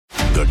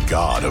The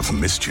god of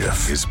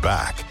mischief is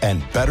back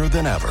and better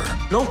than ever.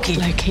 Loki.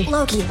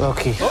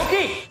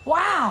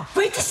 Wow,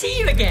 great to see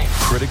you again.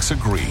 Critics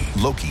agree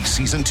Loki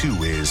Season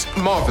 2 is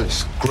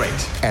marvelous.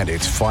 Great. And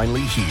it's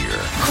finally here.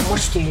 How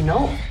much do you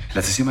know?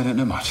 Let's assume I don't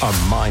know much. A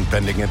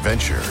mind-bending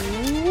adventure.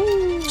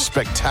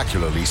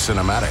 Spectacularly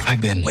cinematic.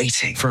 I've been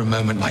waiting for a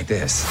moment like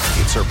this.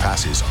 It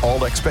surpasses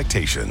all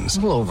expectations. A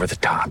little over the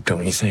top,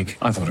 don't you think?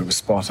 I thought it was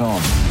spot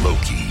on.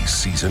 Loki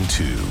Season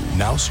 2.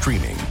 Now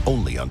streaming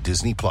only on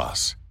Disney+.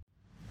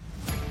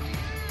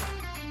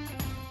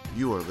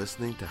 You are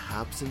listening to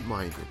Habsent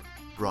Minded,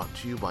 brought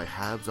to you by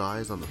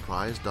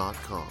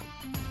HabsEyesOnThePrize.com.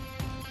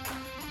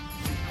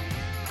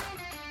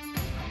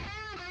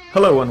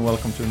 Hello and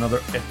welcome to another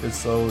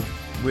episode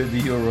with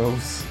the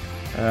Euros.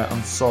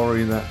 I'm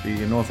sorry that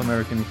the North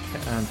American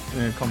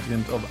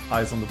contingent of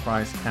Eyes on the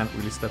Prize can't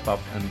really step up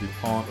and be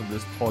part of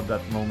this pod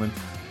at the moment.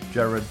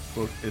 Jared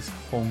Book is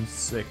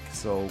homesick,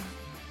 so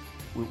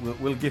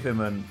we'll give him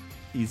an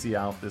easy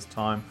out this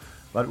time.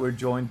 But we're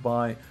joined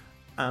by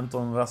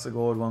Anton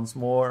Rasegård once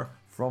more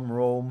from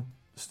Rome.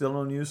 Still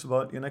no news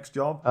about your next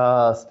job?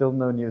 Still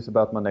no news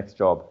about my next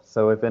job.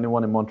 So if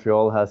anyone in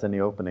Montreal has any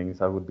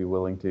openings, I would be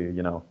willing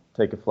to,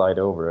 take a flight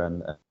over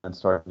and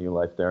start a new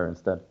life there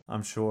instead.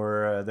 I'm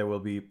sure there will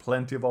be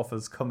plenty of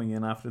offers coming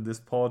in after this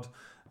pod.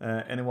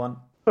 Anyone?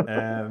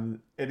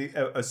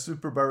 A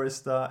super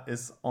barista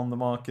is on the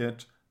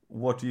market.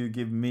 What do you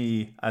give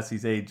me as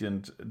his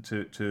agent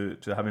to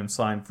have him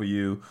sign for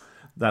you?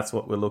 That's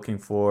what we're looking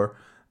for.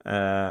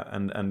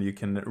 And you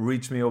can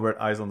reach me over at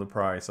Eyes on the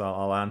Prize.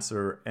 I'll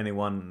answer any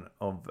one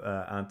of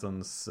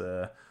Anton's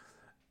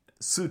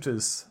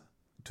suitors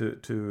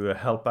to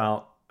help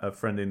out a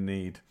friend in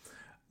need.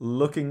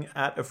 Looking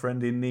at a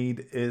friend in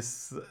need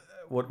is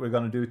what we're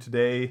going to do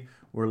today.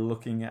 We're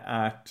looking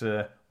at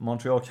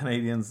Montreal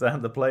Canadiens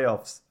and the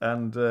playoffs.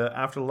 And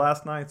after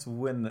last night's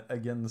win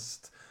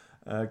against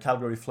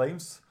Calgary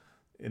Flames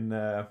in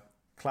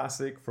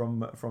classic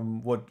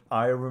from what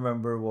I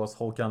remember was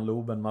Håkan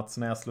Loob and Mats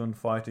Näslund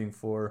fighting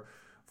for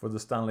the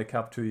Stanley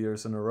Cup 2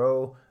 years in a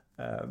row.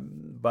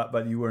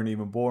 But you weren't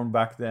even born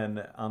back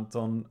then,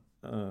 Anton.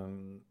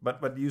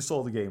 But you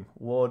saw the game.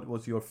 What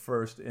was your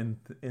first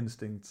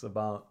instincts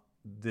about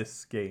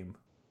this game?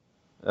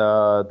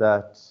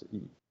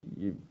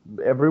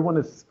 Everyone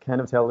is kind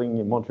of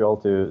telling Montreal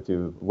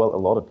to a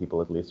lot of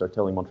people at least are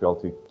telling Montreal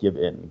to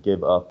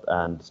give up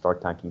and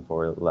start tanking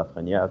for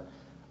Lafrenière.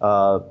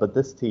 But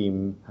this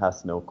team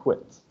has no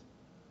quits,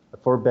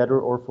 for better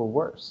or for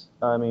worse.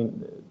 I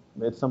mean,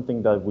 it's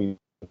something that we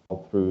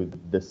all through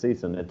this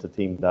season. It's a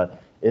team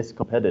that is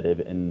competitive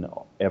in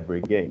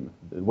every game.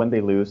 When they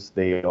lose,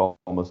 they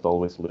almost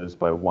always lose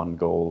by one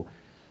goal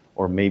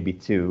or maybe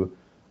two.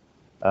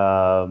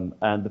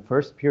 And the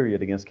first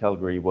period against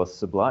Calgary was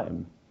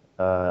sublime.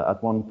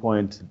 At one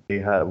point, they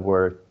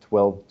were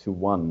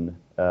 12-1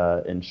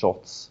 in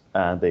shots,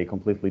 and they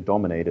completely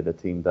dominated a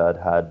team that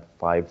had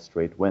 5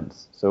 straight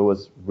wins. So it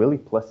was really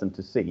pleasant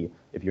to see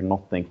if you're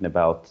not thinking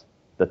about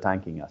the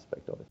tanking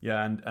aspect of it.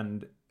 Yeah,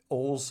 and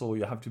also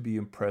you have to be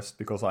impressed,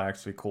 because I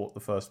actually caught the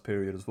first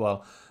period as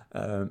well,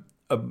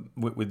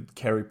 with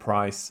Carey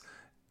Price.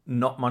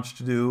 Not much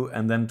to do,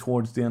 and then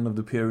towards the end of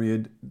the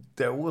period,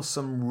 there was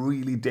some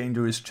really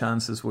dangerous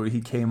chances where he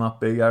came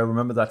up big. I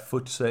remember that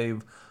foot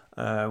save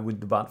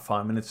with about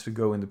 5 minutes to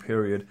go in the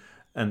period,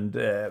 and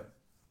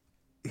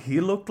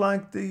he looked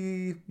like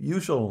the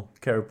usual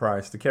Carey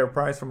Price, the Carey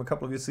Price from a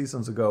couple of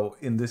seasons ago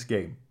in this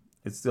game.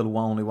 It's still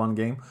only one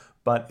game,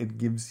 but it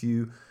gives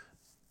you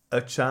a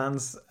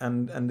chance,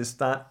 and is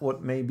that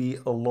what maybe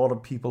a lot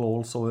of people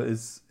also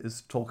is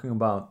talking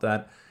about,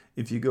 that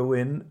if you go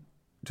in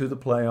to the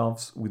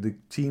playoffs with a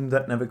team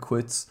that never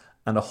quits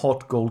and a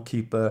hot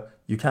goalkeeper,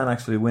 you can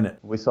actually win it.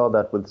 We saw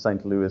that with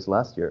St. Louis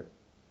last year.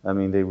 I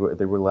mean, they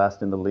were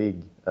last in the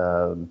league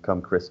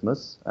come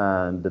Christmas,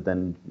 and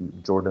then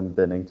Jordan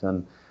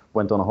Bennington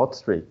went on a hot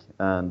streak,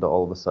 and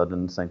all of a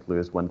sudden St.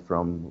 Louis went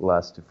from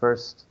last to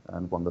first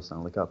and won the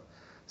Stanley Cup.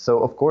 So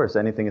of course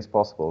anything is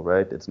possible,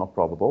 right? It's not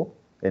probable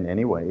in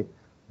any way,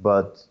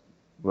 but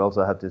we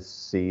also have to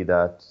see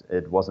that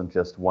it wasn't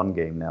just one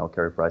game now.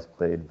 Carey Price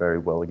played very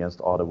well against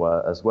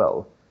Ottawa as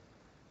well,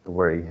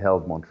 where he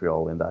held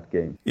Montreal in that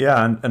game.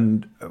 Yeah,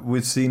 and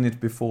we've seen it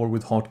before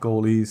with hot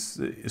goalies,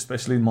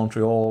 especially in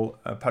Montreal.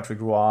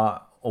 Patrik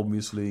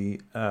obviously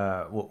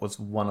was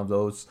one of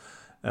those.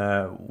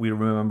 We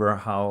remember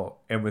how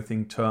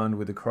everything turned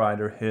with the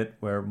Kreider hit,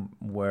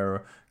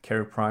 where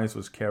Carey Price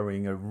was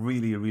carrying a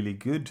really, really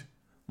good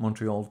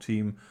Montreal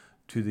team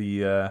to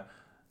the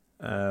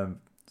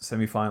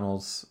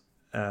semifinals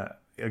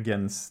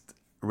against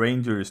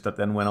Rangers, that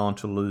then went on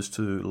to lose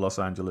to Los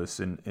Angeles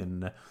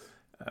in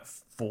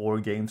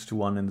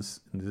 4-1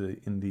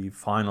 in the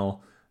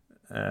final.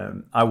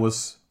 I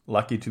was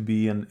lucky to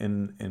be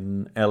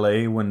in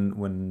LA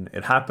when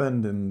it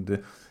happened,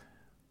 and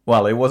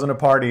well, it wasn't a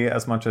party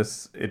as much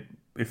as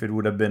if it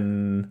would have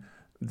been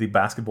the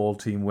basketball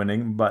team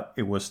winning, but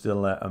it was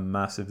still a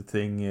massive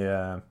thing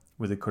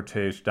with the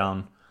cortege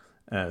down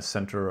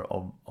center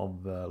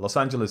of Los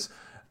Angeles.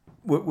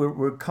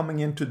 we're coming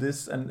into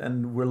this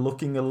and we're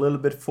looking a little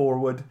bit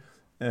forward.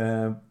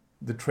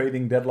 The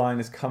trading deadline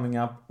is coming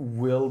up.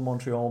 Will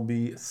Montreal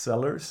be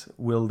sellers?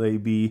 Will they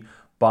be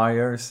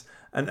buyers?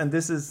 And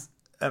this is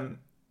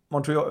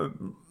Montreal.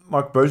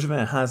 Marc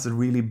Bergevin has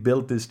really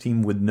built this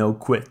team with no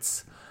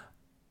quits,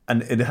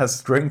 and it has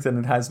strengths and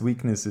it has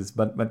weaknesses.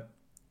 But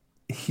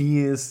he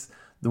is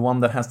the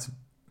one that has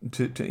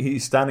to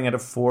he's standing at a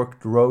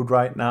forked road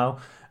right now,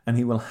 and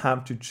he will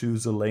have to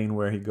choose a lane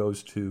where he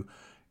goes to.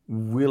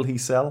 Will he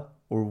sell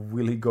or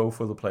will he go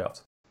for the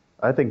playoffs?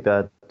 I think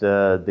that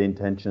the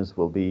intentions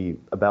will be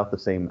about the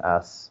same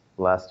as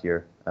last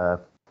year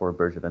for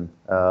Bergevin.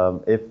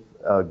 If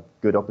a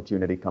good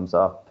opportunity comes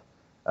up,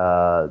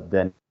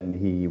 then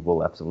he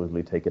will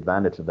absolutely take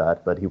advantage of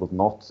that. But he will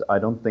not. I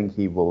don't think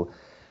he will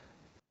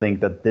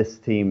think that this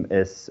team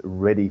is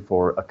ready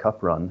for a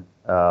cup run.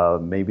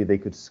 Maybe they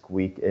could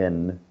squeak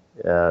in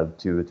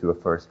to a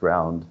first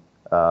round,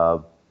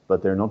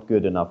 but they're not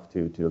good enough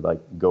to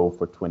like go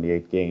for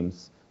 28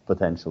 games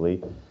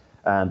potentially.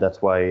 And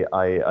that's why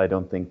I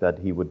don't think that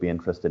he would be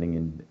interested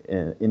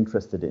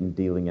in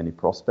dealing any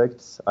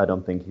prospects. I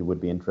don't think he would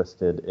be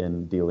interested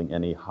in dealing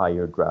any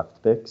higher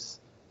draft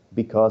picks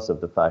because of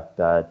the fact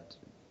that,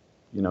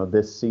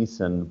 this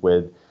season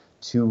with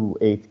 2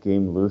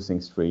 8-game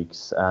losing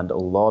streaks and a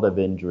lot of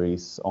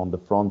injuries on the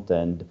front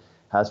end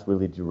has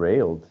really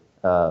derailed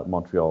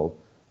Montreal.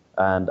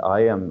 And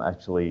I am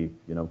actually,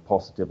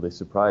 positively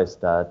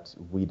surprised that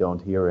we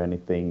don't hear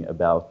anything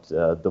about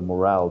the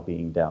morale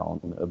being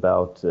down,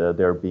 about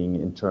there being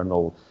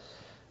internal,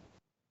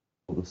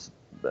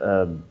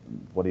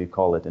 what do you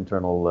call it?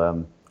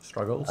 Internal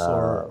struggles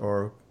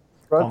or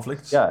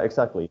conflicts? Yeah,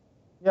 exactly.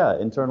 Yeah,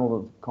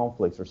 internal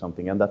conflicts or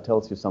something. And that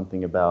tells you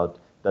something about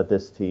that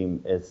this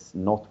team is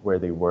not where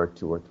they were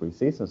 2 or 3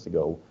 seasons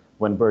ago,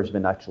 when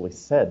Bergevin actually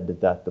said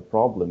that the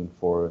problem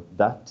for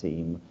that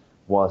team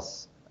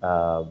was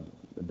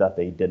that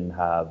they didn't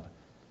have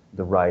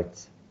the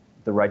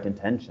right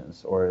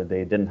intentions, or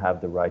they didn't have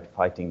the right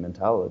fighting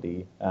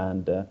mentality.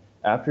 And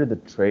after the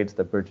trades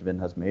that Bergevin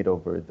has made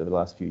over the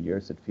last few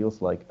years, it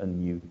feels like a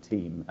new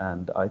team.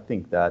 And I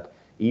think that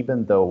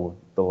even though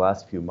the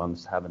last few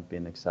months haven't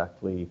been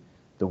exactly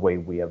the way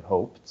we have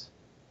hoped,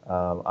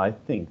 I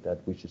think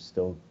that we should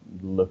still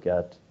look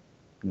at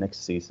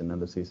next season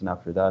and the season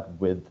after that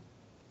with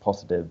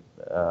positive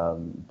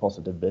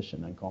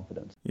vision and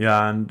confidence.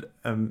 Yeah, and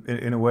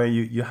in a way,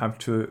 you have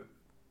to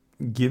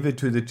give it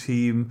to the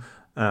team.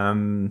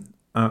 Arpon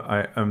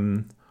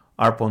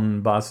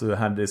Basu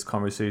had this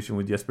conversation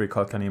with Jesper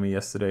Kotkaniemi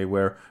yesterday,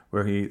 where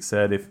he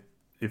said, if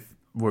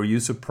were you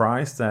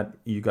surprised that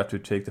you got to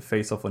take the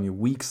face off on your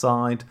weak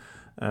side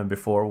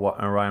before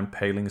Ryan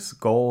Paling's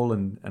goal?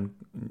 And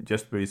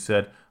Jesper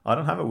said, I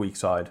don't have a weak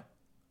side,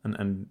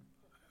 and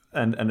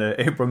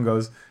Abram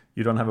goes,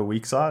 you don't have a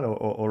weak side,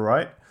 all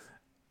right.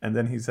 And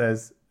then he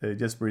says,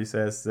 Jesper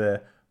says,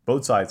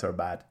 both sides are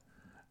bad.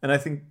 And I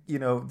think,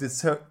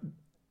 this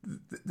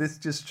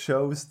just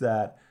shows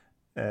that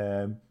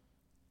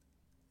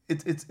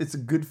it's a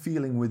good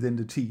feeling within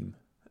the team.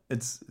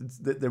 It's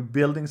they're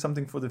building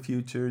something for the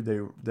future.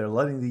 They're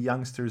letting the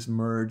youngsters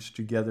merge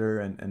together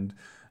and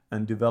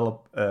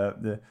develop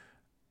a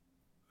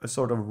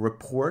sort of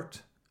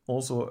report,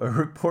 also a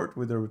report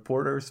with the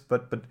reporters.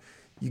 But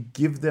you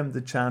give them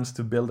the chance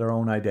to build their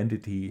own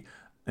identity.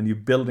 And you're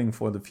building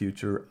for the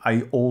future.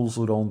 I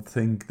also don't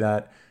think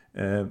that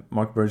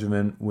Marc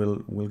Bergevin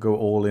will go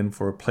all in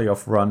for a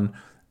playoff run.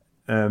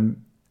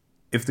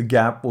 If the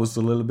gap was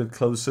a little bit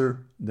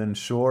closer, then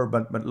sure.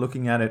 But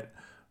looking at it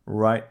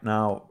right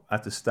now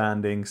at the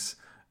standings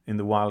in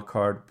the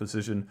wildcard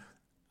position,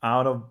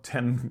 out of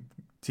 10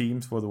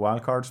 teams for the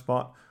wildcard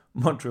spot,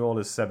 Montreal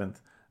is 7th.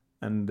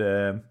 And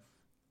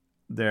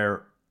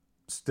they're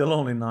still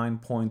only 9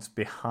 points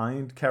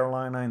behind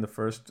Carolina in the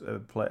first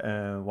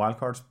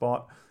wildcard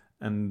spot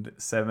and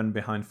 7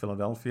 behind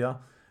Philadelphia.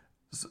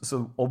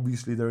 So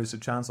obviously there is a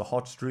chance, a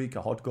hot streak,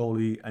 a hot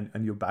goalie,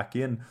 and you're back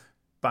in.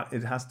 But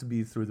it has to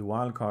be through the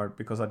wildcard,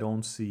 because I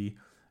don't see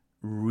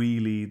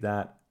really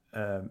that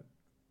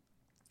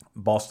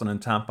Boston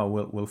and Tampa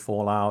will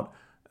fall out.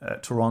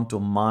 Toronto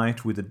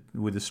might with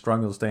the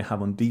struggles they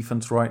have on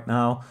defense right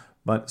now,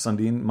 but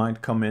Sandin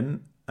might come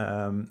in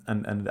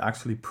and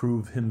actually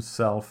prove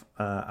himself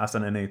as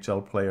an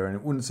NHL player, and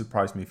it wouldn't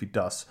surprise me if he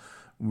does,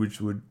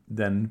 which would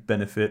then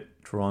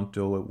benefit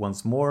Toronto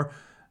once more.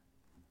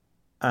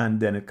 And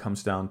then it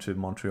comes down to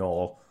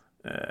Montreal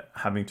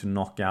having to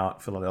knock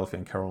out Philadelphia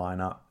and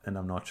Carolina, and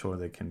I'm not sure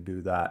they can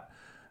do that.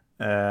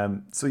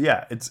 So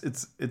yeah,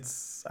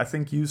 it's. I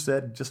think you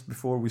said just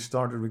before we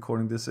started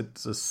recording this,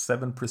 it's a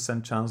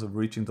 7% chance of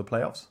reaching the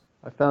playoffs.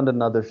 I found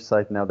another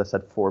site now that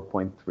said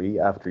 4.3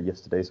 after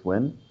yesterday's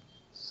win.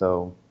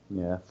 So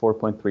yeah,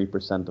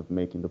 4.3% of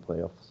making the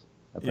playoffs.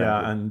 Apparently.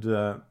 Yeah, and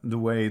the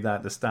way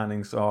that the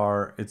standings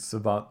are, it's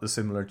about the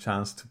similar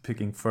chance to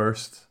picking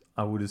first,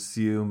 I would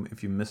assume,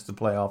 if you miss the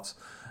playoffs.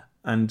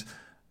 And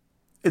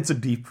it's a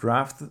deep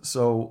draft,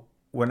 so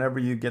whenever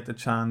you get the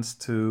chance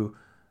to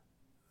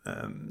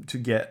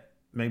get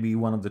maybe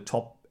one of the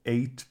top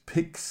 8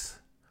 picks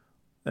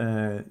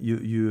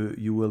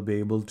you will be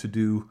able to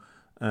do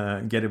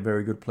get a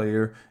very good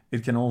player.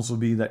 It can also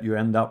be that you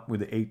end up with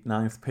the 8th,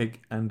 9th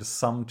pick, and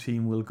some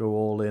team will go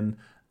all in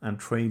and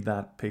trade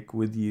that pick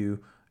with you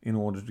in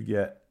order to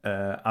get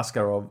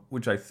Askarov,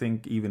 which I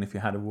think, even if you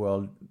had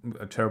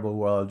a terrible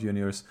World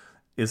Juniors,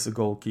 is a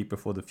goalkeeper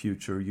for the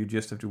future. You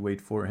just have to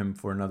wait for him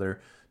for another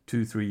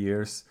 2-3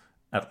 years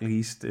at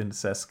least in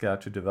CSKA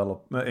to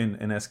develop,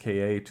 in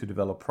SKA to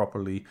develop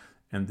properly,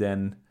 and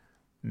then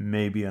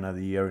maybe another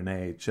year in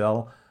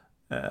AHL.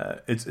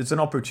 It's an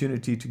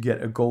opportunity to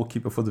get a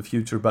goalkeeper for the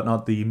future, but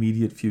not the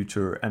immediate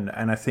future. And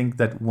I think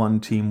that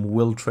one team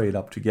will trade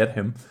up to get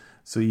him.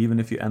 So even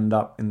if you end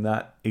up in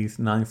that 8th,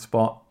 9th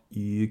spot,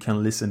 you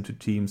can listen to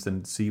teams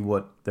and see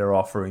what they're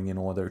offering in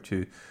order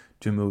to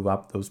move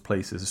up those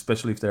places,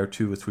 especially if there are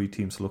 2 or 3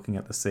 teams looking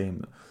at the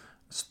same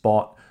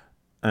spot.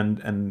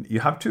 And you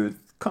have to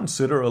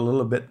consider a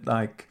little bit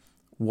like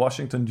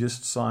Washington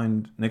just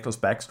signed Nicklas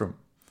Backstrom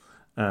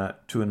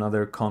to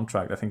another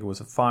contract. I think it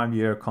was a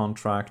 5-year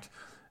contract,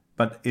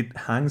 but it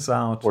hangs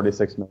out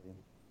 46 million.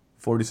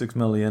 46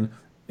 million.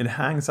 It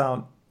hangs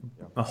out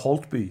a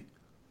Holtby,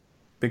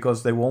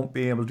 because they won't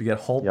be able to get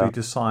Holtby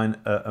to sign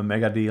a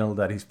mega deal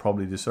that he's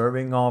probably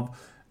deserving of,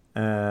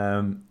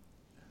 and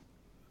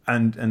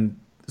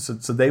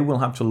so they will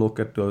have to look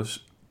at those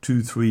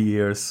 2-3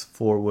 years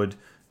forward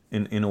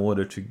in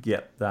order to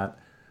get that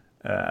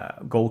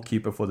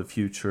goalkeeper for the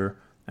future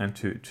and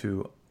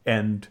to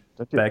end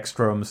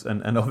Backstrom's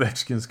and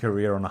Ovechkin's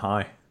career on a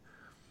high.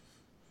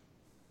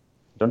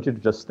 Don't you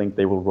just think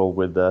they will roll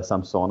with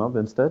Samsonov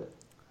instead?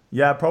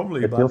 Yeah,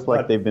 probably. It feels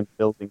like they've been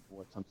building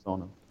towards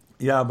Samsonov.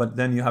 Yeah, but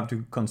then you have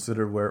to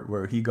consider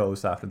where he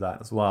goes after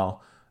that as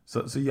well.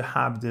 So you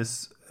have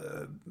this.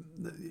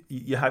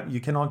 You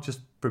cannot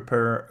just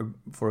prepare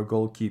for a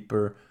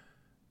goalkeeper,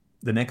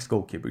 the next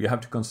goalkeeper. You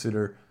have to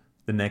consider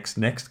the next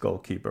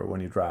goalkeeper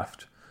when you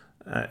draft,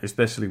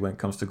 especially when it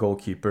comes to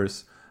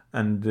goalkeepers.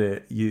 And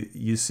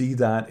you see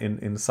that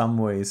in some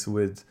ways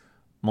with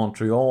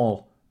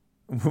Montreal,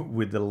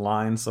 with the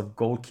lines of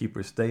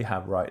goalkeepers they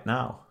have right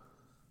now.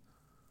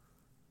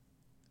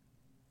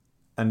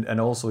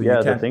 And also,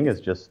 the thing is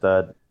just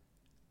that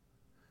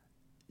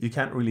you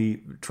can't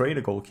really trade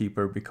a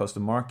goalkeeper because the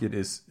market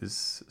is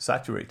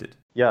saturated.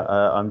 Yeah,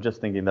 I'm just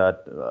thinking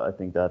that I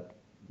think that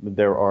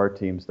there are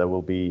teams that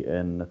will be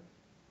in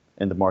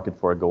the market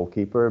for a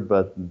goalkeeper,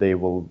 but they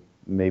will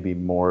maybe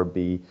more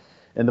be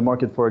in the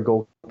market for a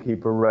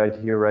goalkeeper right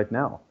here, right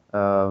now.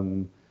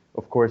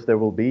 Of course, there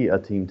will be a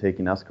team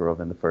taking Askarov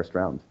in the first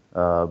round,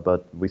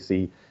 but we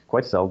see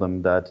quite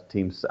seldom that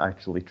teams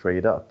actually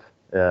trade up.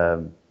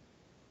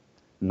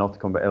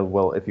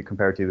 If you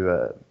compare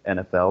to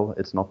NFL,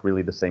 it's not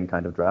really the same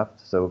kind of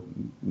draft. So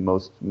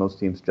most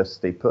teams just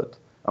stay put.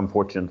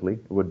 Unfortunately,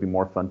 it would be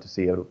more fun to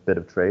see a bit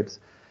of trades.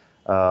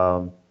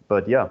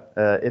 But yeah,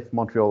 if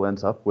Montreal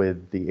ends up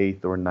with the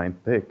 8th or 9th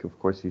pick, of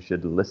course you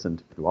should listen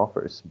to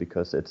offers,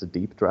 because it's a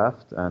deep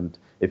draft, and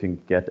if you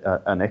can get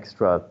an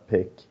extra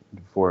pick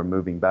for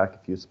moving back a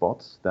few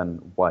spots,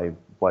 then why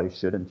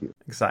shouldn't you?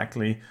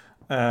 Exactly.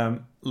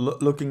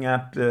 Looking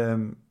at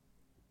the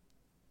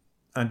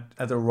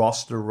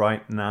roster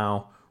right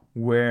now,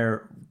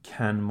 where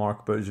can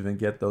Mark Bergevin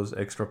get those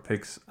extra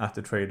picks at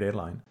the trade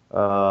deadline?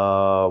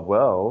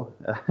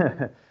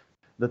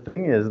 The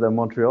thing is that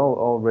Montreal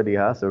already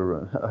has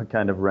a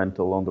kind of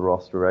rental on the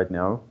roster right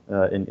now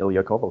in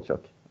Ilja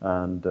Kovalchuk.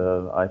 And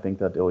I think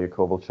that Ilja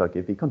Kovalchuk,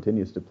 if he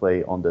continues to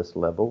play on this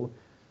level,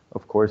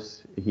 of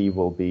course he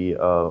will be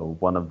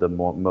one of the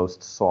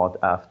most sought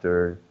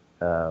after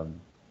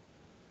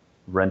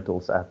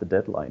rentals at the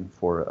deadline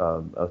for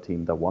a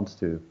team that wants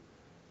to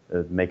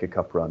make a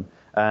cup run.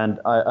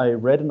 And I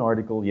read an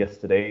article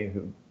yesterday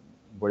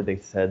where they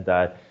said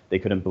that they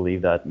couldn't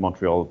believe that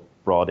Montreal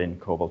brought in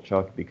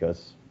Kovalchuk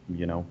because,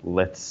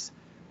 let's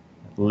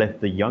let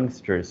the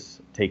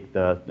youngsters take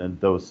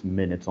those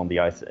minutes on the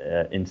ice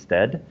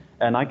instead.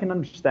 And I can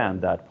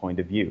understand that point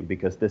of view,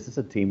 because this is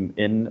a team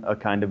in a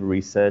kind of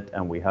reset,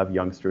 and we have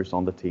youngsters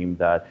on the team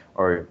that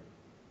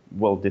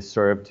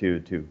deserve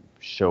to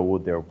show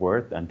their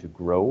worth and to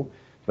grow.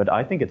 But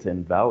I think it's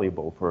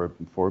invaluable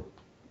for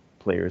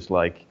players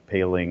like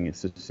Paling,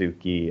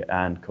 Suzuki,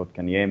 and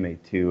Kotkaniemi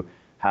to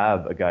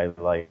have a guy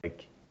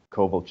like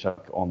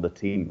Kovalchuk on the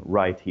team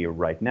right here,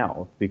 right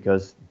now,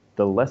 because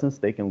the lessons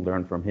they can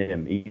learn from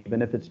him,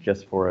 even if it's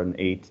just for an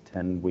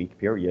 8-10 week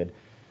period,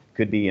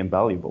 could be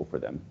invaluable for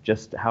them.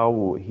 Just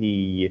how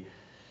he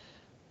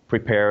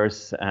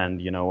prepares,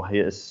 and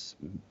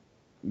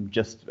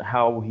just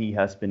how he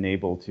has been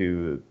able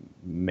to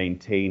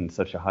maintain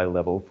such a high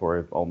level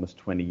for almost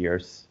 20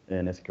 years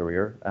in his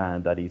career,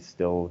 and that he's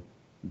still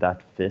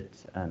that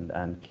fit and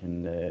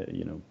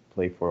can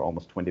play for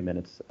almost 20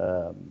 minutes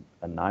a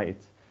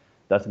night.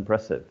 That's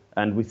impressive.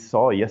 And we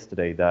saw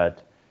yesterday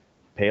that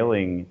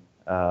Paling,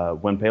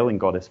 when Paling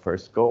got his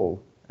first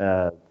goal,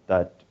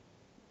 that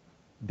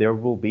there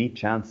will be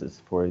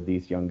chances for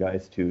these young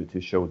guys to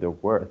show their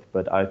worth.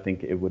 But I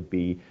think it would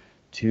be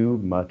too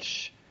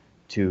much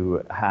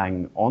to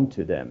hang on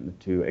to them,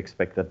 to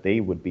expect that they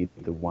would be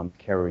the ones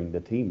carrying the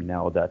team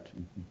now that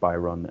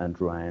Byron and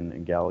Drouin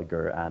and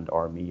Gallagher and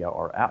Armia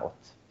are out.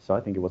 So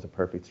I think it was a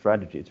perfect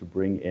strategy to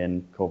bring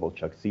in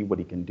Kovalchuk, see what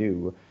he can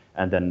do,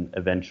 and then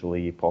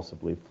eventually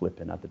possibly flip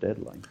in at the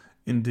deadline.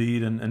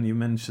 Indeed, and you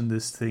mentioned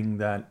this thing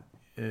that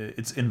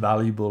it's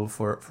invaluable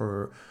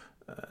for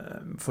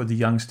the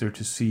youngster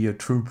to see a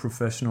true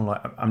professional.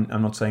 I'm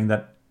not saying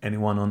that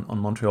anyone on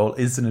Montreal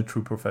isn't a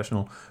true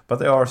professional, but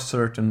there are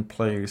certain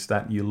players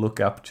that you look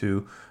up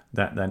to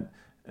that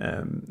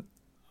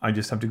I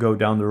just have to go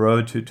down the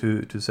road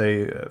to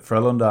say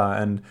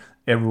Frölunda, and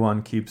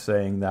everyone keeps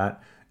saying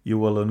that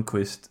Joel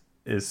Lundqvist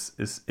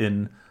is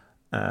in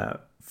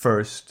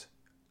first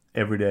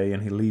every day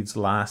and he leaves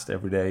last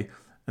every day.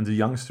 And the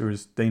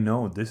youngsters, they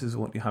know this is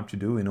what you have to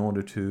do in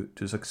order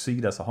to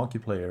succeed as a hockey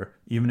player,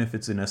 even if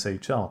it's in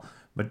SHL.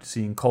 But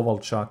seeing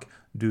Kovalchuk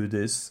do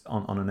this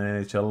on an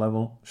NHL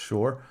level,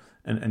 sure.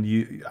 And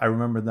I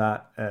remember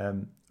that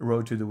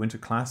road to the Winter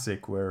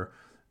Classic where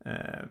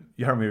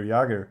Jaromir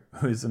Jagr,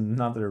 who is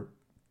another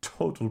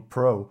total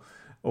pro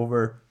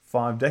over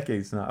 4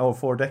 decades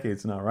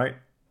now, right?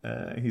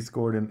 He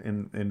scored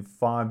in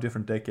 5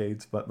 different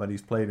decades, but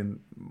he's played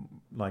in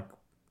like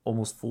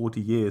almost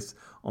 40 years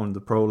on the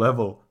pro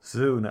level,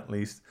 soon at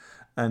least.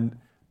 And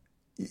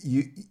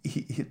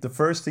the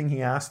first thing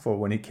he asked for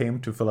when he came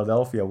to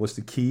Philadelphia was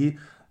the key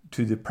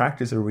to the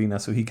practice arena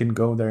so he can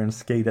go there and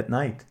skate at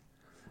night.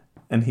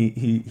 And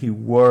he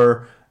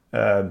wore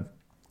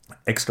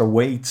extra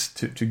weights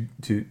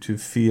to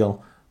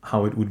feel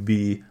how it would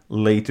be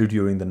later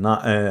during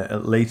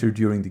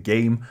the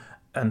game,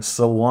 and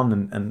so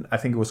on. And I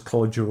think it was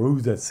Claude Giroux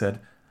that said,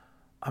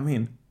 I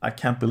mean, I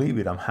can't believe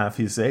it. I'm half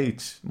his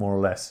age, more or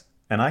less,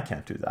 and I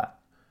can't do that.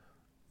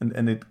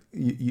 And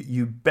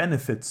you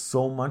benefit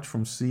so much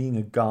from seeing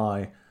a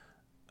guy,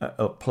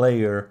 a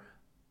player,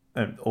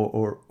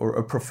 or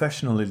a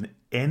professional in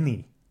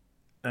any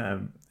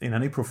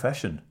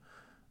profession.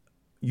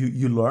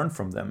 You learn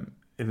from them,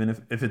 even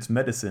if it's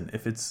medicine,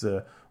 if it's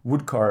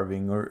wood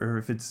carving, or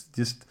if it's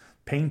just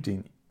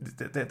painting.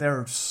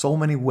 There are so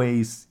many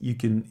ways you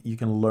can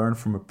learn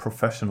from a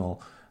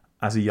professional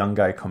as a young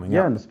guy coming up.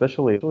 Yeah, and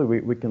especially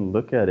we can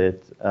look at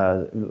it.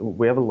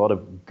 We have a lot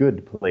of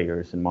good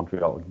players in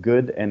Montreal,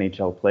 good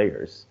NHL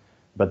players,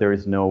 but there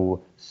is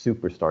no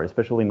superstar,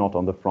 especially not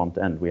on the front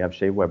end. We have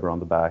Shea Weber on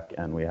the back,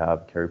 and we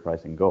have Carey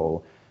Price in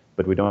goal,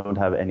 but we don't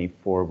have any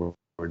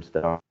forwards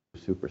that are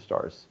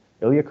superstars.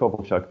 Ilja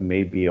Kovalchuk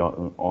may be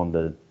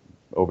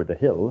over the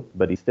hill,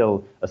 but he's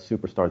still a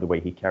superstar the way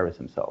he carries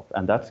himself,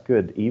 and that's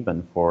good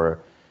even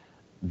for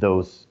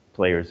those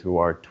players who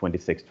are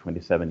 26,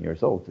 27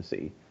 years old to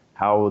see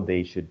how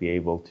they should be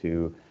able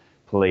to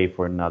play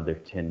for another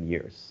 10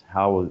 years.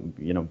 How,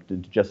 to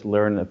just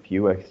learn a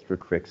few extra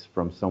tricks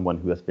from someone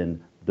who has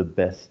been the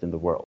best in the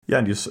world. Yeah,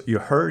 and you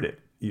heard it.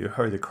 You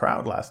heard the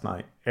crowd last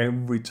night.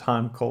 Every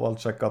time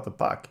Kovalchuk got the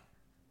puck,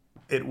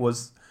 it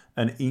was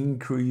an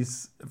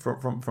increase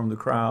from the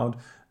crowd.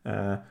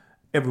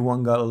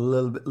 Everyone got a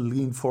little bit,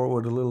 leaned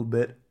forward a little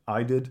bit.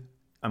 I did.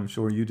 I'm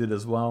sure you did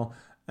as well.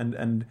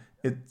 And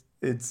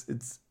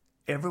it's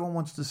everyone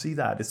wants to see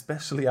that,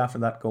 especially after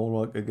that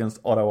goal against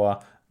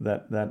Ottawa.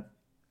 That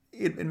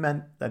it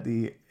meant that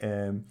the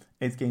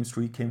 8-game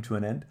streak came to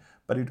an end,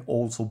 but it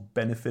also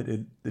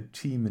benefited the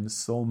team in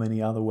so many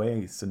other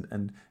ways.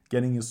 And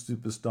getting a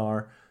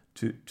superstar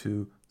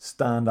to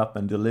stand up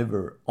and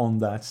deliver on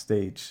that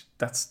stage,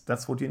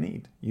 that's what you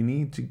need. You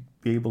need to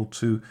be able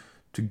to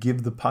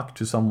give the puck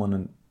to someone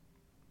and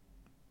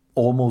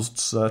almost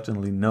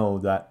certainly know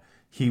that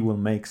he will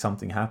make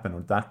something happen,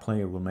 or that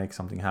player will make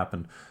something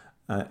happen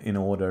in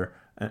order.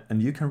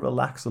 And you can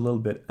relax a little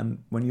bit.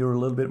 And when you're a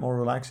little bit more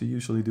relaxed, you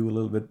usually do a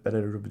little bit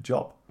better of a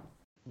job.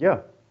 Yeah.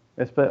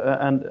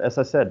 And as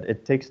I said,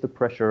 it takes the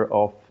pressure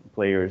off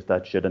players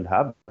that shouldn't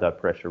have that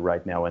pressure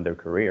right now in their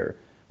career.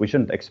 We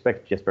shouldn't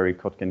expect Jesperi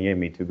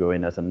Kotkaniemi to go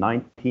in as a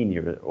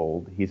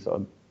 19-year-old. He's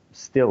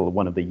still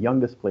one of the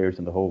youngest players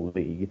in the whole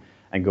league,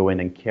 and go in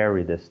and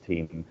carry this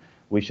team.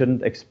 We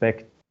shouldn't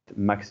expect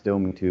Max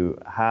Domi to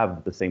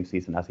have the same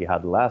season as he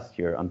had last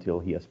year until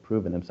he has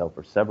proven himself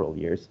for several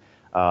years.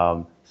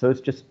 So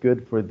it's just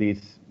good for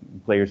these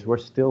players who are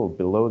still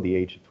below the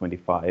age of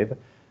 25,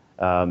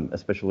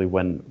 especially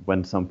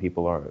when some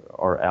people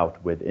are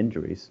out with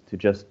injuries, to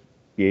just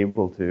be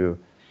able to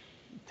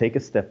take a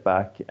step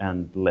back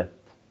and let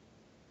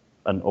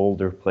an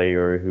older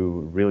player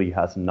who really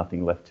has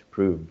nothing left to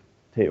prove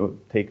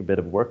take a bit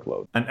of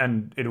workload.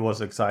 And it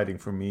was exciting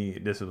for me.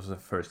 This was the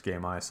first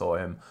game I saw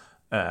him.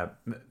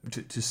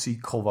 To see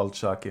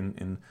Kovalchuk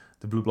in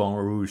the Bleu Blanc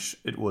Rouge,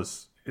 it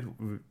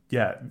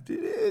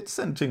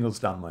sent tingles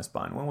down my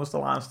spine. When was the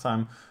last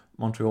time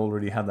Montreal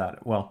already had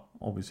that? Well,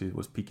 obviously it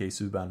was PK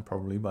Subban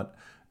probably, but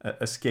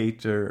a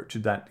skater to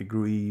that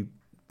degree,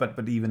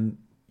 but even,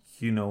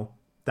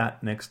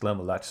 that next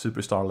level, that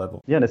superstar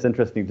level. Yeah, and it's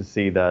interesting to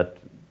see that.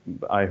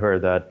 I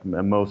heard that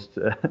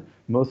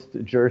most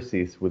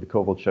jerseys with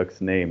Kovalchuk's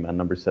name and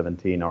number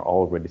 17 are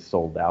already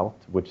sold out,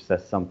 which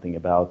says something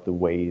about the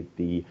way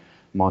the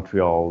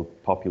Montreal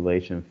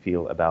population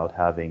feel about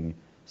having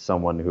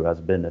someone who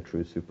has been a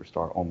true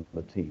superstar on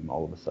the team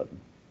all of a sudden.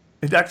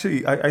 It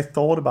actually, I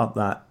thought about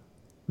that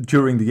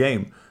during the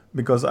game,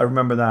 because I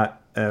remember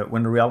that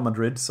when Real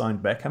Madrid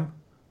signed Beckham,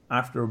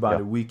 after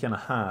about a week and a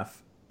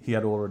half, he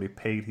had already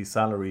paid his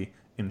salary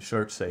in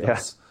shirt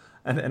sales.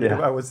 And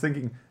I was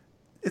thinking,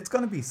 it's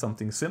going to be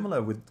something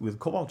similar with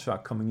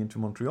Kovalchuk coming into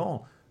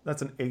Montreal.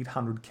 That's an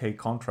 $800K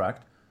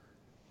contract.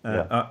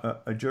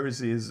 A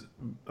jersey is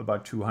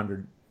about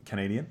 200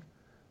 Canadian.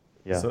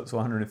 So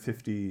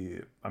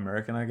 150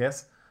 American, I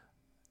guess.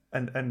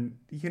 And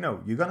you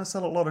know, you're going to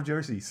sell a lot of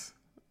jerseys,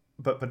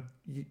 but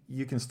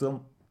you can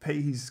still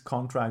pay his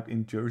contract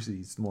in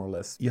jerseys, more or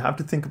less. You have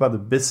to think about the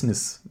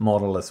business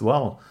model as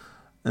well.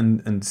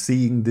 And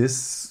seeing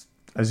this,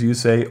 as you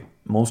say,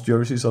 most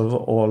jerseys are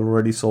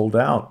already sold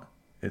out.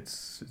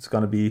 It's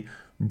going to be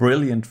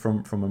brilliant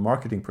from a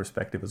marketing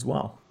perspective as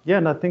well. Yeah,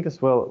 and I think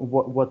as well,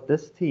 what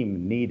this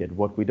team needed,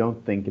 what we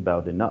don't think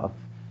about enough,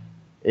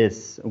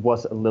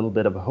 was a little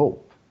bit of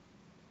hope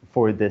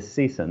for this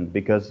season,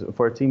 because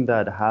for a team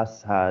that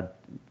has had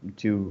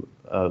two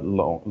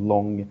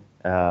long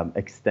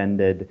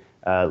extended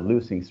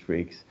losing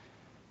streaks,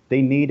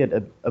 they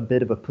needed a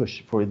bit of a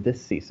push for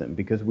this season,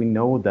 because we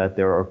know that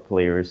there are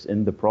players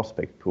in the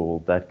prospect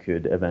pool that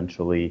could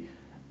eventually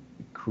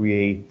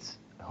create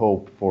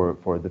hope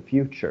for the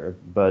future.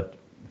 But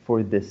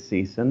for this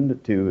season,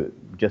 to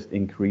just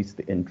increase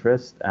the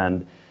interest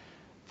and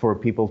for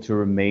people to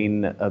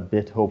remain a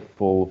bit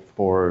hopeful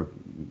for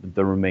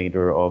the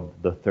remainder of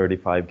the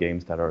 35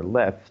 games that are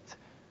left,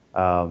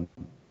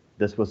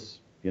 this was,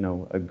 you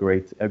know, a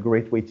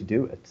great way to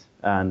do it.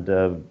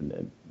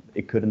 And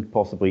it couldn't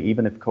possibly,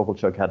 even if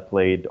Kovalchuk had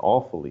played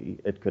awfully,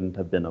 it couldn't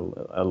have been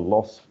a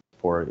loss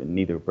for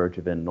neither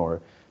Bergevin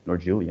nor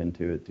Julian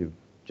to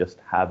just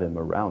have him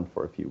around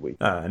for a few weeks.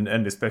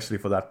 And especially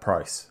for that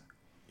price.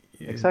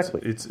 Exactly.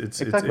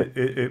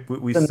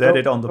 We said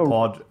it on the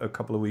pod a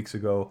couple of weeks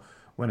ago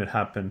when it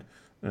happened.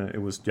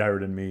 It was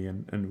Jared and me,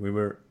 and we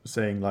were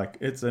saying, like,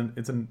 it's a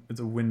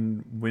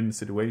win-win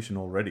situation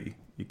already.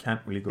 You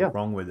can't really go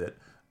wrong with it,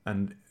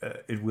 and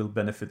it will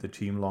benefit the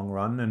team long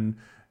run. And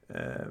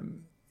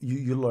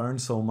you learn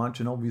so much,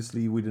 and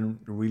obviously we didn't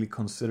really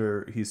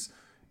consider his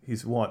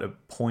what, a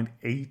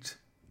 0.8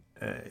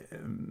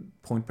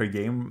 point per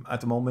game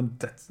at the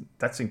moment.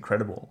 That's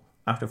incredible.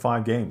 After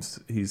 5 games,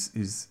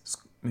 he's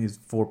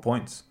 4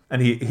 points,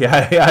 and he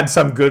had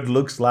some good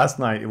looks last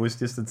night. It was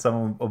just that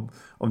some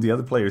of the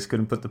other players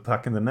couldn't put the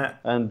puck in the net.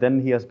 And then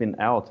he has been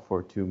out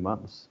for 2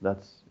 months.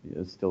 That's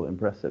still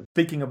impressive.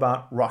 Speaking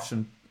about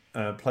Russian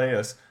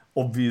players,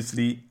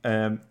 obviously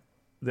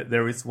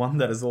there is one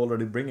that is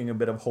already bringing a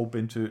bit of hope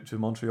into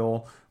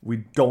Montreal. We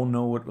don't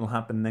know what will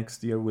happen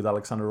next year with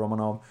Alexander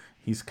Romanov.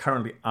 He's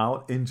currently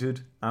out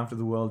injured after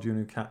the World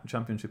Junior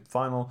Championship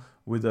final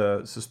with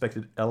a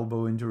suspected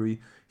elbow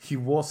injury. He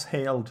was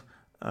hailed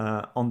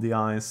on the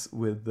ice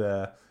with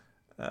the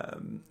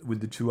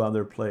 2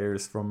 other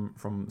players from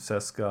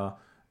CSKA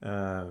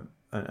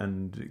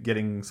and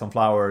getting some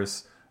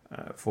flowers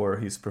for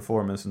his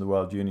performance in the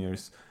World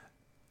Juniors.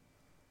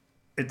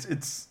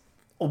 It's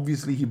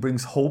obviously he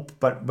brings hope,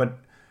 but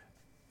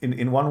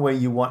in one way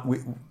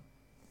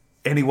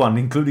anyone,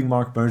 including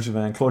Marc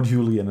Bergevin and Claude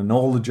Julien and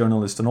all the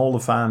journalists and all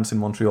the fans in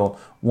Montreal,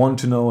 want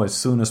to know as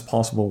soon as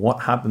possible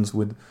what happens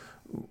with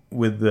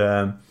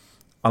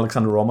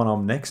Alexander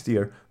Romanov next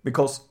year,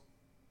 because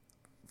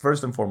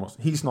first and foremost,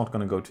 he's not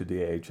going to go to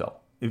the AHL.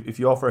 If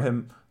you offer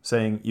him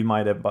saying you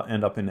might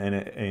end up in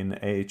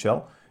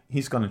AHL,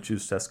 he's going to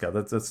choose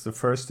CSKA. That's the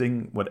first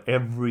thing what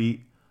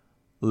every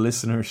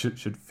listener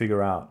should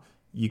figure out.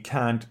 You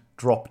can't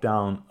drop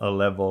down a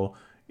level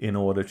in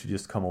order to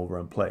just come over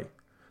and play.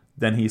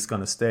 Then he's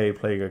going to stay,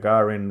 play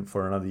Gagarin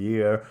for another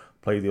year,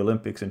 play the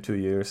Olympics in 2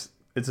 years.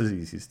 It's as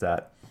easy as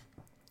that.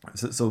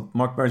 So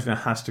Marc Bergevin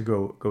has to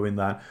go in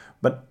that.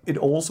 But it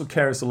also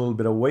carries a little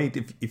bit of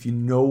weight if you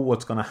know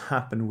what's going to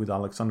happen with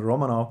Alexander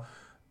Romanov,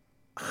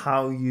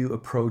 how you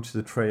approach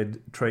the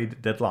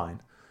trade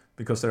deadline.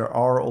 Because there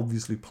are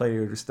obviously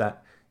players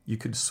that you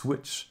could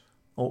switch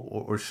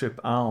or ship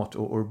out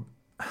or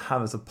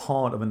have as a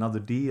part of another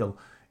deal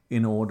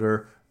in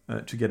order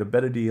to get a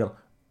better deal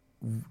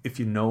if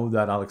you know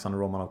that Alexander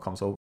Romanov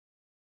comes over.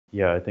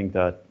 Yeah, I think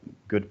that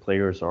good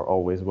players are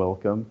always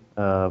welcome.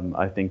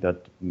 I think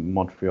that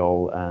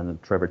Montreal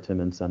and Trevor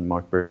Timmins and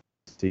Marc Bergevin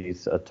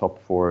sees a top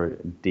 4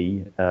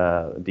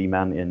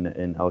 D-man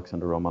in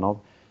Alexander Romanov.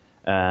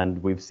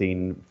 And we've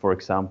seen, for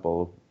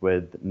example,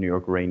 with New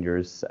York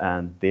Rangers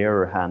and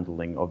their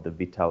handling of the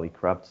Vitaly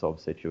Kravtsov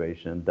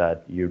situation,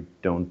 that you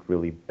don't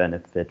really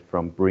benefit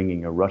from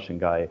bringing a Russian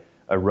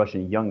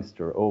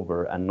youngster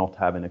over and not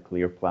having a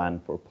clear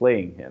plan for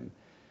playing him.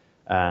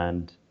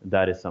 And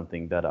that is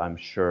something that I'm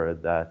sure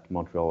that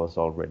Montreal has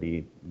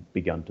already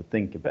begun to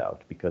think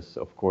about, because,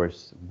 of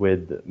course,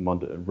 with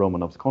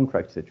Romanov's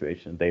contract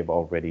situation, they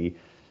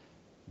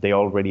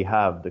already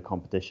have the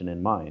competition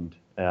in mind.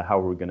 How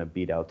we're going to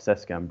beat out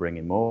CSKA and bring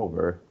him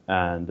over,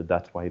 and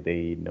that's why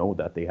they know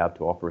that they have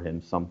to offer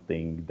him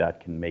something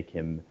that can make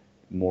him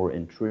more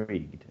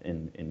intrigued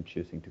in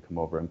choosing to come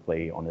over and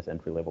play on his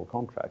entry-level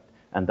contract.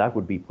 And that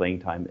would be playing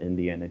time in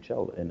the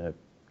NHL in a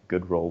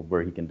good role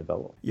where he can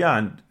develop. Yeah,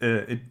 and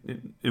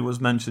it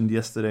was mentioned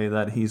yesterday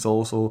that he's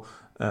also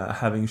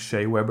having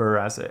Shea Weber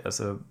as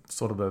a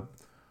sort of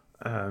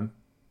a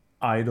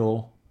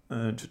idol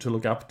to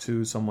look up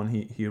to, someone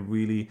he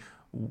really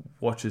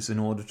watches in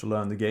order to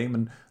learn the game,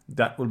 and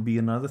that will be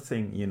another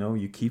thing.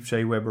 You keep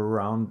Shea Weber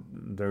around.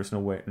 There's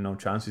no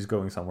chance he's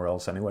going somewhere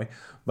else anyway.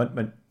 But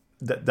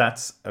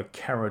that's a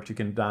carrot you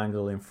can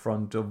dangle in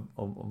front of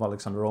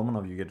Alexander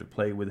Romanov. You get to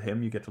play with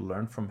him. You get to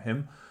learn from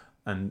him,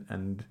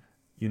 and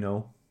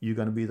you're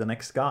going to be the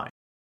next guy.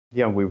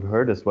 Yeah, we've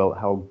heard as well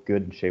how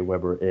good Shea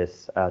Weber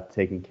is at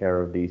taking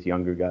care of these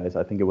younger guys.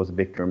 I think it was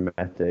Victor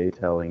Mete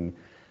telling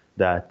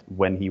that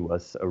when he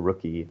was a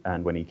rookie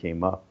and when he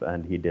came up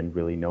and he didn't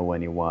really know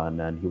anyone,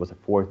 and he was a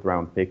 4th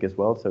round pick as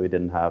well, so he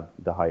didn't have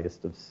the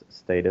highest of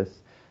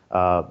status.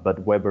 But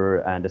Weber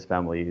and his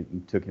family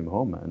took him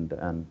home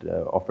and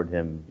offered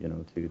him,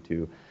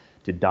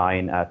 to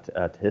dine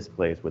at his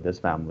place with his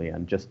family,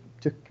 and just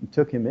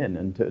took him in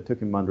and took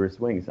him under his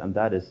wings, and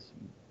that is,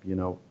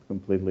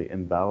 completely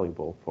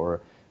invaluable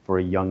for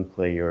a young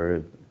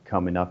player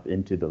coming up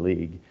into the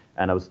league.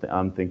 And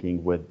I'm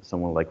thinking with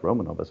someone like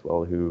Romanov as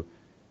well, who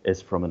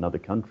is from another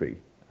country,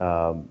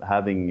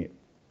 having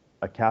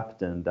a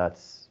captain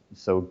that's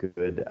so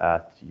good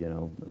at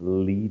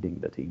leading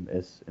the team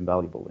is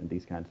invaluable in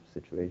these kinds of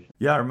situations.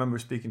 Yeah, I remember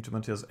speaking to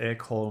Mattias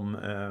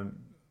Ekholm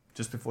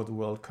just before the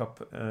World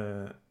Cup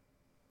a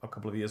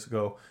couple of years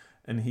ago,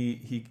 and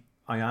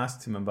I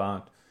asked him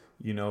about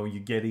you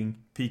getting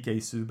PK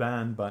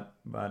Subban,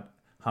 but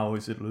how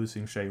is it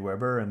losing Shea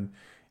Weber? And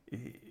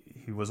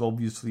he was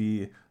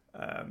obviously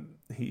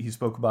he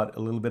spoke about it a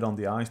little bit on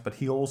the ice, but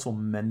he also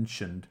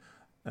mentioned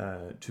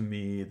to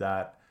me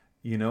that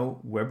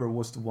Weber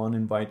was the one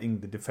inviting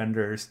the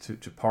defenders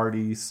to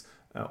parties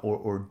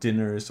or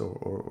dinners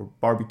or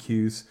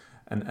barbecues,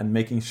 and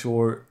making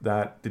sure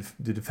that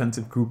the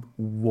defensive group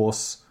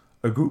was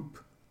a group.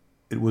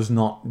 It was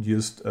not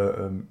just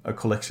a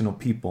collection of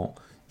people.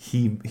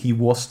 He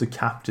was the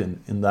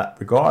captain in that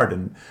regard,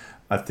 and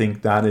I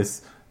think that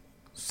is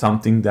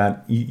something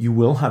that you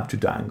will have to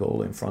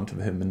dangle in front of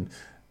him. And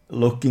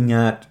looking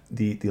at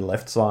the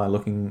left side,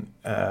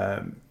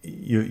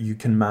 you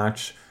can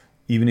match,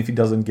 even if he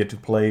doesn't get to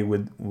play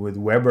with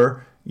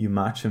Weber, you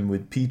match him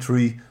with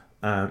Petrie,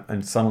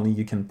 and suddenly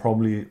you can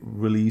probably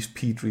release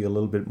Petrie a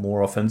little bit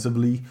more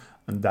offensively,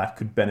 and that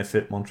could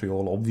benefit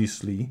Montreal,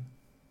 obviously,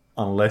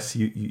 unless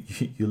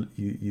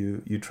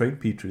you trade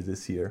Petrie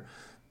this year.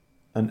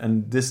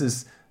 And this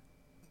is,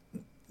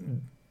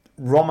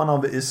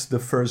 Romanov is the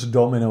first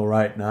domino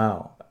right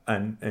now,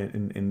 and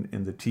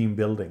in the team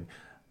building.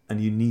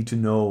 And you need to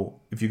know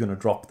if you're going to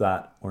drop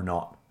that or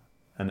not.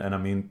 And I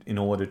mean, in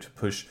order to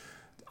push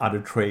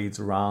other trades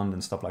around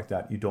and stuff like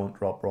that, you don't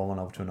drop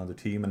Romanov to another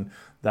team. And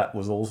that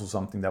was also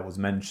something that was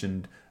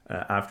mentioned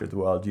after the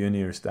World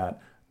Juniors,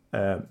 that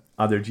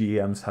other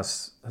GMs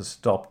has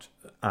stopped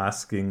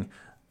asking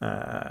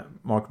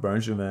Marc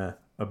Bergevin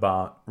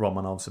about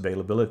Romanov's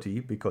availability,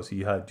 because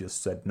he had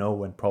just said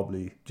no and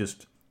probably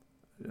just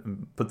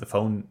put the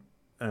phone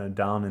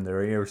down in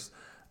their ears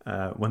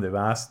when they've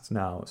asked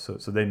now,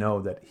 so they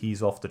know that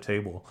he's off the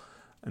table.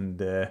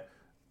 And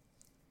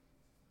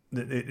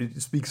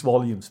it speaks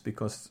volumes,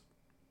 because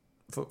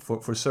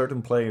for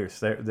certain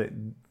players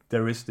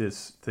there is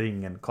this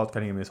thing, and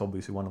Kotkaniemi is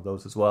obviously one of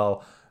those as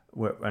well,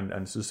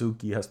 and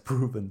Suzuki has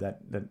proven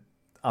that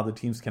other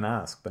teams can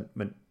ask, but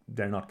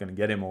they're not going to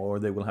get him, or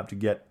they will have to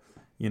get,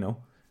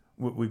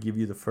 we give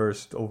you the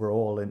first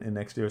overall in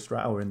next year's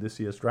draft or in this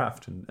year's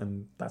draft,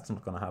 and that's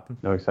not going to happen.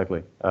 No,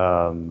 exactly.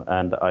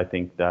 And I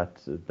think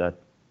that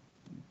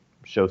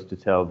shows to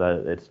tell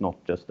that it's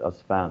not just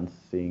us fans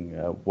seeing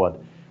what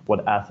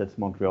assets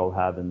Montreal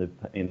have in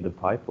the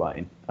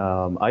pipeline.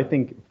 I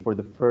think for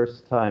the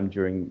first time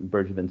during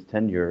Bergevin's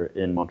tenure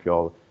in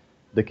Montreal,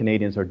 the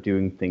Canadiens are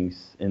doing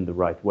things in the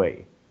right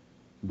way.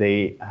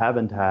 They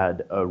haven't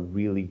had a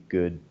really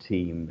good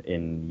team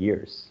in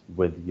years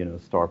with,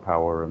 star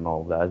power and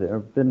all that. There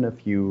have been a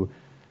few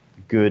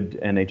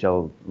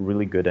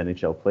really good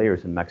NHL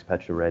players in Max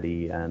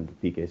Pacioretty and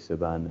PK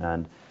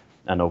Subban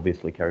and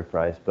obviously Carey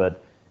Price.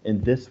 But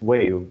in this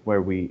way,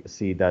 where we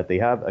see that they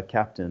have a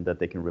captain that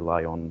they can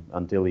rely on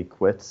until he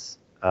quits,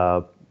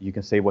 you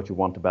can say what you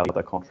want about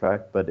the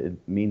contract, but it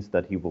means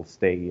that he will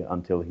stay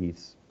until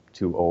he's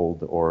too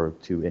old or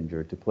too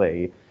injured to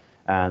play.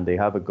 And they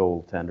have a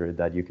goaltender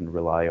that you can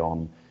rely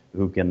on,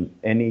 who can,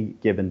 any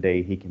given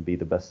day, he can be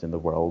the best in the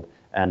world.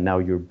 And now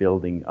you're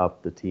building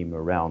up the team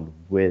around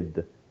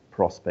with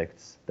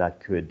prospects that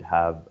could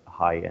have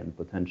high-end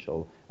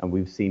potential. And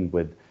we've seen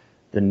with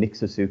the Nick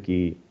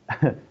Suzuki,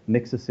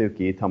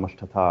 Tomas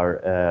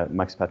Tatar,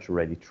 Max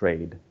Pacioretty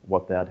trade,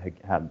 what that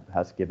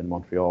has given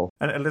Montreal.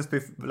 And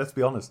let's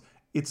be honest,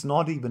 it's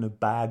not even a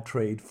bad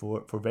trade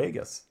for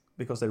Vegas,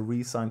 because they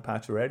re-signed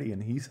Pacioretty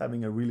and he's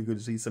having a really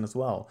good season as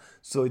well.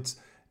 So it's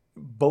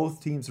both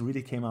teams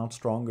really came out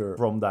stronger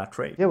from that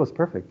trade. Yeah, it was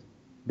perfect.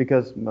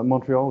 because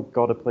Montreal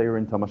got a player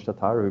in Tomas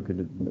Tatar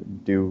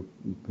who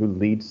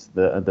leads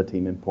the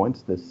team in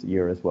points this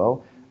year as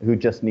well, who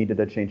just needed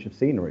a change of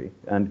scenery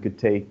and could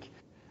take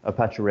a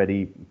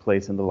Pacioretty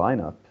place in the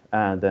lineup,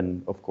 and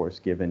then of course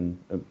give in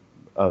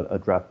a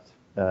draft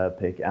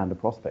pick and a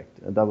prospect.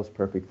 And that was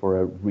perfect for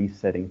a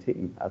resetting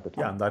team at the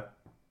time. Yeah, and that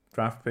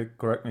draft pick,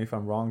 correct me if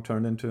I'm wrong,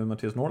 turned into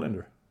Mattias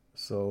Norlinder.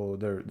 So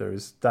there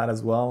is that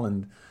as well,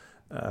 and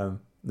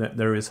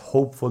there is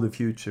hope for the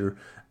future.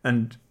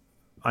 And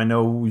I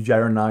know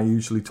Jared and I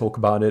usually talk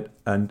about it,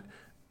 and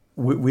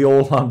we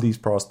all love these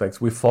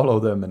prospects. We follow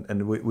them,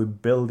 and we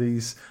build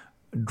these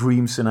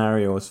dream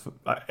scenarios.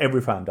 Every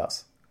fan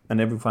does,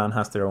 and every fan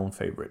has their own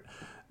favorite.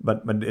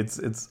 But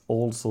it's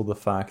also the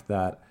fact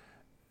that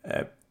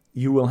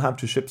you will have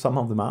to ship some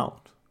of them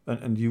out,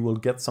 and you will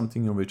get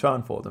something in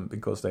return for them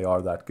because they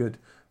are that good.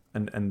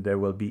 And there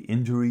will be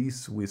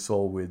injuries. We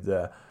saw with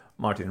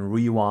Martin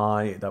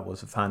Riwai, that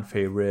was a fan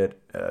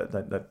favorite.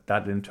 That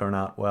didn't turn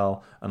out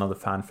well. Another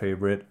fan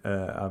favorite.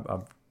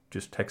 I've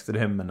just texted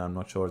him, and I'm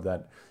not sure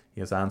that he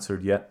has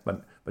answered yet.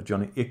 But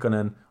Johnny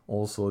Ikonen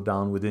also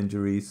down with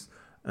injuries,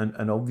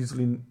 and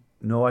obviously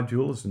Noah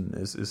Juleson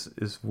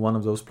is one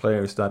of those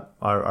players that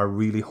I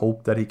really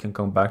hope that he can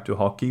come back to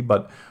hockey.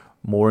 But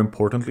more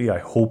importantly, I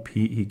hope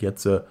he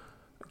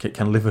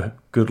can live a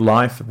good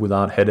life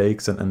without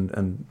headaches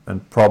and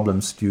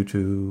problems due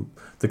to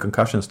the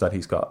concussions that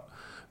he's got.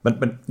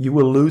 But you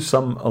will lose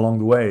some along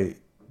the way,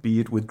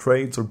 be it with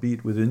trades or be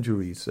it with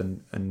injuries,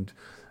 and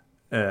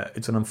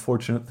it's an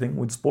unfortunate thing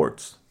with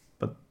sports,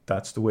 but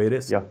that's the way it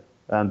is. Yeah,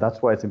 and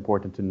that's why it's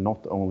important to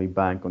not only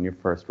bank on your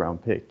first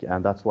round pick,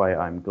 and that's why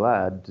I'm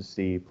glad to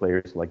see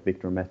players like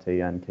Victor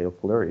Mete and Cale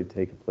Fleury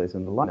take a place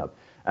in the lineup.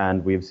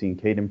 And we've seen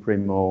Caden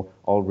Primo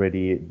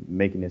already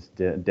making his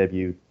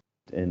debut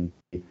in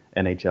the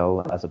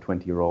NHL as a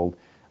 20-year-old.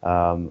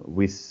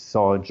 We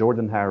saw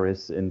Jordan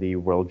Harris in the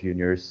World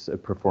Juniors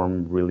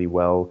perform really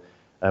well.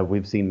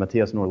 We've seen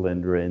Mattias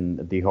Norlinder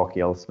in the Hockey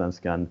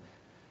Allsvenskan.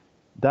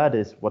 That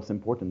is what's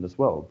important as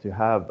well, to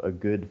have a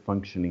good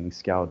functioning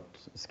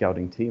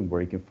scouting team where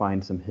you can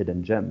find some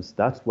hidden gems.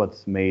 That's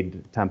what's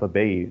made Tampa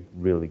Bay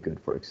really good,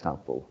 for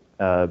example,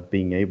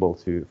 being able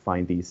to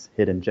find these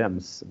hidden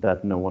gems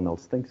that no one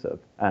else thinks of.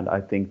 And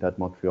I think that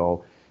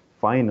Montreal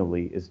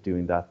finally is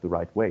doing that the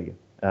right way.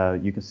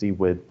 You can see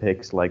with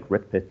picks like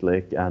Rhett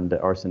Pitlick and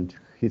Arsen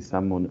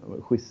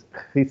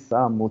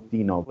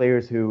Chisamotino,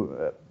 players who,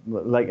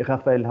 like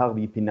Rafael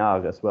Harvey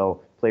Pinar as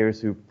well,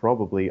 players who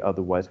probably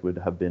otherwise would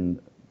have been,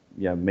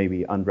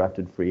 maybe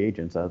undrafted free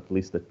agents, at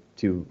least the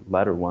two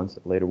later ones,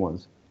 where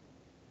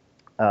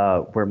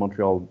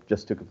Montreal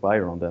just took a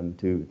flyer on them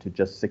to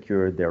just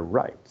secure their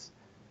rights.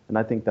 And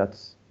I think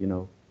that's,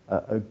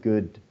 a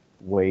good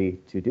way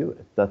to do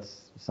it.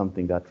 That's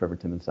something that Trevor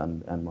Timmins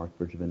and Mark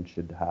Bergevin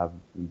should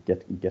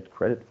get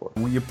credit for.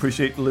 We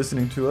appreciate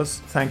listening to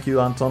us. Thank you,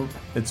 Anton.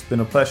 It's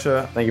been a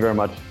pleasure. Thank you very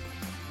much.